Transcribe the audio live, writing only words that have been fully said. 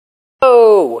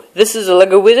Hello, this is a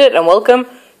LEGO Wizard and welcome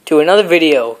to another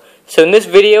video. So in this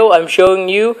video I'm showing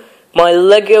you my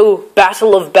LEGO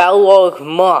Battle of Balrog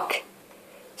mock.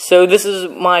 So this is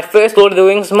my first Lord of the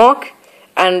Rings mock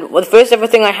and the first ever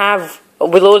thing I have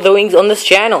with Lord of the Rings on this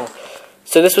channel.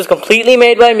 So this was completely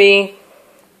made by me.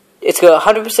 It's got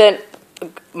 100%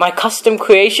 my custom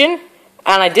creation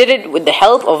and I did it with the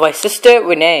help of my sister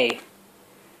Renee.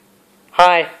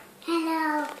 Hi.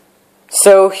 Hello.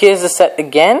 So here's the set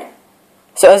again.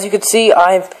 So as you can see,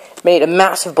 I've made a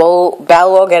massive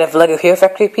Balrog out of LEGO Hero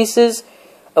Factory pieces,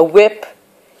 a whip,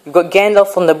 you've got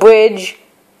Gandalf on the bridge,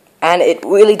 and it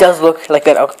really does look like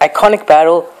an iconic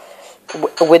battle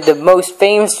with the most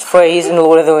famous phrase in the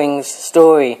Lord of the Rings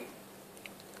story.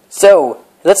 So,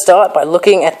 let's start by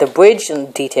looking at the bridge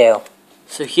in detail.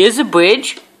 So here's the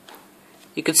bridge.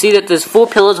 You can see that there's 4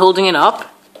 pillars holding it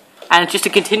up, and it's just a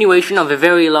continuation of a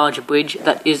very large bridge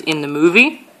that is in the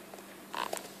movie.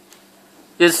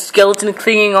 There's a skeleton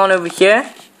clinging on over here.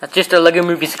 That's just a LEGO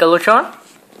Movie Skeleton.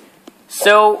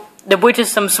 So, the bridge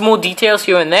has some small details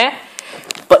here and there.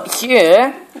 But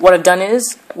here, what I've done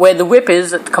is, where the whip is,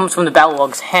 that comes from the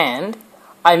Balrog's hand,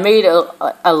 I made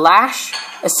a lash,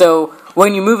 so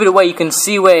when you move it away, you can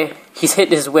see where he's hit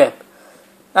his whip.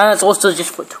 And that's also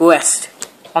just for to rest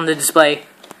on the display.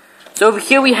 So over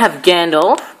here we have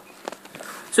Gandalf.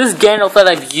 So this Gandalf that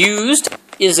I've used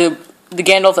is the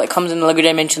Gandalf that comes in the LEGO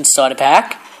Dimensions starter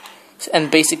pack,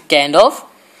 and basic Gandalf.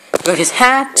 I've got his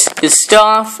hat, his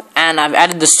staff, and I've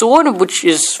added the sword, which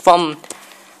is from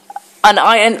an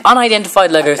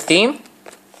unidentified LEGO theme.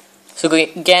 So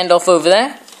we've got Gandalf over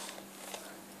there.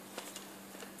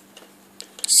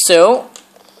 So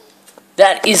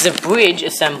that is the bridge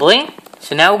assembly.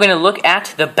 So now we're going to look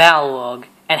at the Balrog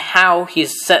and how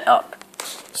he's set up.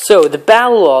 So the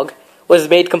Balrog was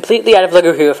made completely out of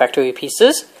LEGO Hero Factory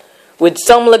pieces, with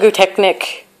some LEGO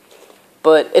Technic,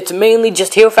 but it's mainly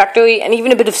just Hero Factory and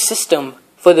even a bit of system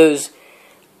for those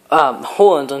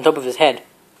horns on top of his head.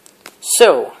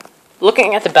 So,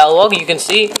 looking at the Balrog, you can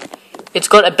see it's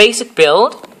got a basic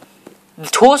build. The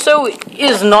torso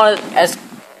is not as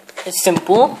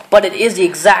simple, but it is the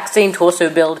exact same torso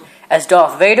build as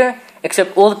Darth Vader,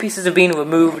 except all the pieces have been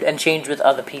removed and changed with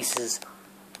other pieces.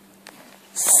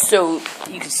 So,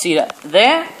 you can see that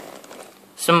there.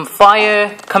 Some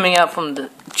fire coming out from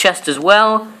the chest as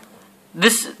well.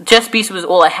 This chest piece was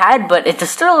all I had, but it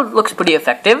still looks pretty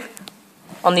effective.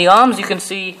 On the arms, you can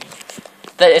see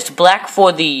that it's black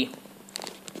for the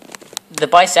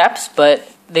biceps, but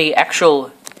the actual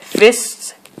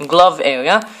fists and glove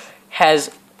area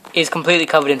is completely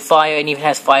covered in fire, and even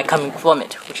has fire coming from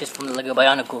it, which is from the LEGO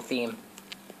Bionicle theme.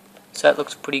 So that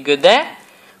looks pretty good there.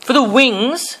 For the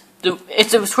wings,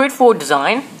 it's a straightforward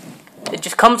design. It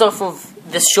just comes off of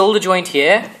this shoulder joint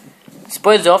here,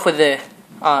 spreads off with the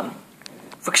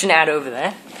friction add over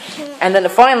there, and then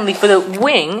finally for the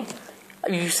wing,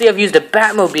 you see I've used a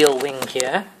Batmobile wing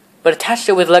here, but attached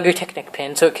it with LEGO Technic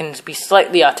pin so it can be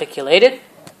slightly articulated.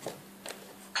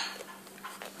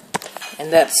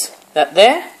 And that's that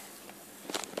there.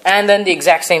 And then the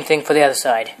exact same thing for the other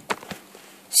side.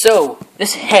 So,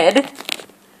 this head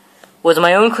was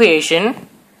my own creation.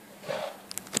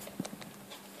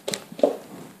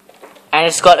 And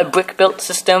it's got a brick-built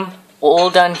system all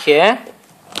done here.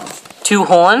 2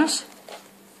 horns.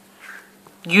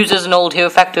 Uses an old Hero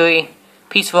Factory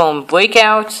piece from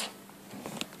Breakout.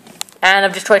 And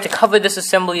I've just tried to cover this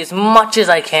assembly as much as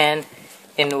I can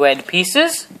in red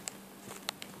pieces,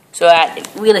 so that it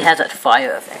really has that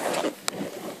fire effect.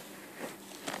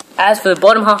 As for the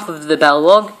bottom half of the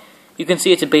Balrog, you can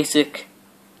see it's a basic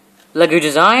LEGO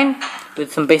design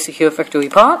with some basic Hero Factory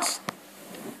parts.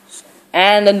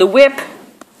 And then the whip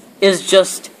is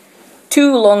just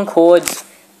 2 long cords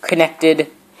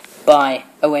connected by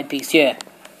a red piece here.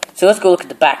 So let's go look at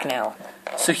the back now.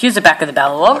 So here's the back of the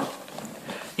Balrog.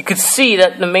 You can see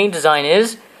that the main design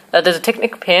is that there's a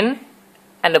Technic pin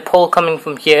and a pole coming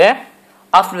from here.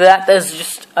 After that, there's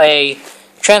just a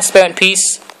transparent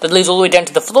piece that leads all the way down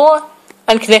to the floor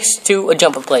and connects to a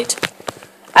jumper plate.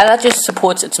 And that just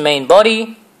supports its main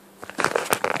body.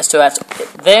 So that's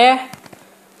it there.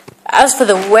 As for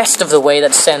the rest of the way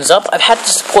that stands up, I've had to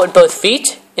support both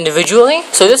feet individually.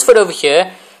 So this foot over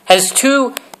here has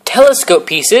 2 telescope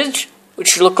pieces,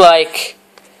 which look like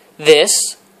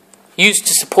this, used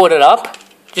to support it up,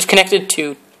 just connected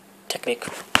to Technic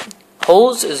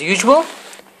holes as usual.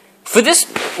 For this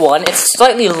one, it's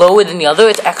slightly lower than the other.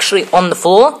 It's actually on the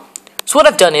floor. So what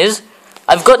I've done is,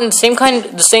 I've gotten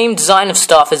the same design of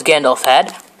staff as Gandalf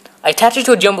had. I attach it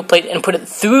to a jumper plate and put it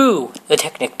through the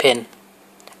Technic pin.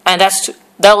 And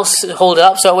that'll hold it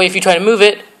up, so that way if you try to move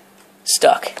it,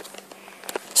 stuck.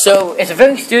 So it's a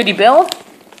very sturdy build,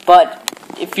 but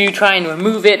if you try and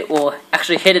remove it or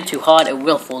actually hit it too hard, it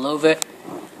will fall over.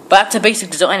 But that's a basic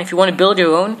design. If you want to build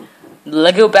your own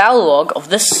Lego Balrog of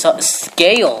this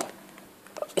scale.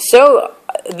 So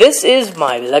this is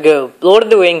my Lego Lord of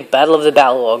the Rings Battle of the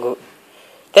Balrog.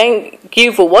 Thank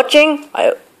you for watching.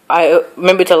 I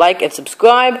remember to like and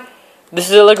subscribe. This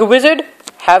is a Lego Wizard.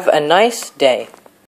 Have a nice day.